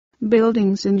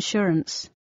Buildings insurance.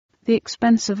 The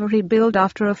expense of a rebuild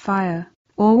after a fire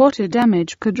or water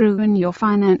damage could ruin your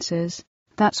finances.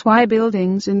 That's why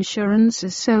buildings insurance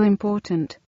is so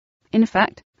important. In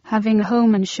fact, having a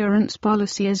home insurance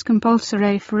policy is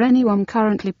compulsory for anyone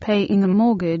currently paying a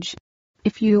mortgage.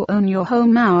 If you own your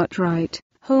home outright,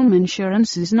 home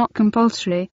insurance is not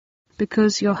compulsory.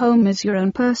 Because your home is your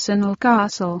own personal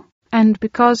castle, and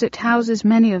because it houses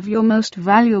many of your most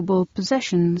valuable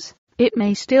possessions, it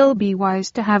may still be wise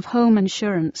to have home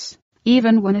insurance,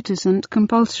 even when it isn't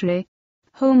compulsory.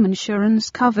 Home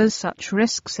insurance covers such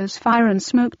risks as fire and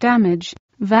smoke damage,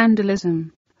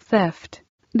 vandalism, theft,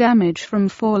 damage from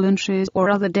fallen trees or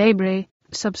other debris,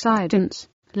 subsidence,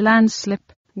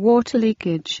 landslip, water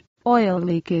leakage, oil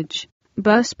leakage,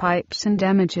 burst pipes and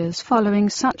damages following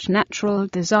such natural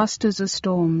disasters as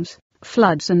storms,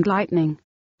 floods and lightning.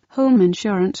 Home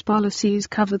insurance policies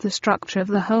cover the structure of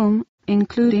the home,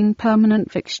 including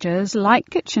permanent fixtures like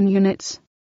kitchen units.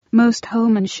 Most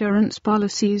home insurance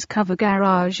policies cover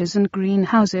garages and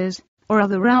greenhouses, or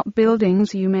other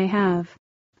outbuildings you may have.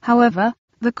 However,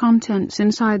 the contents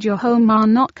inside your home are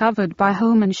not covered by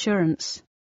home insurance.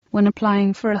 When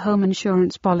applying for a home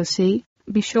insurance policy,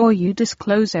 be sure you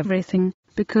disclose everything,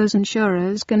 because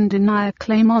insurers can deny a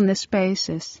claim on this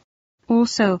basis.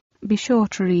 Also, be sure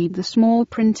to read the small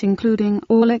print including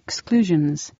all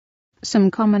exclusions.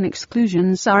 Some common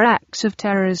exclusions are acts of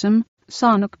terrorism,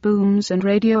 sonic booms and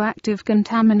radioactive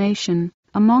contamination,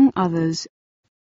 among others.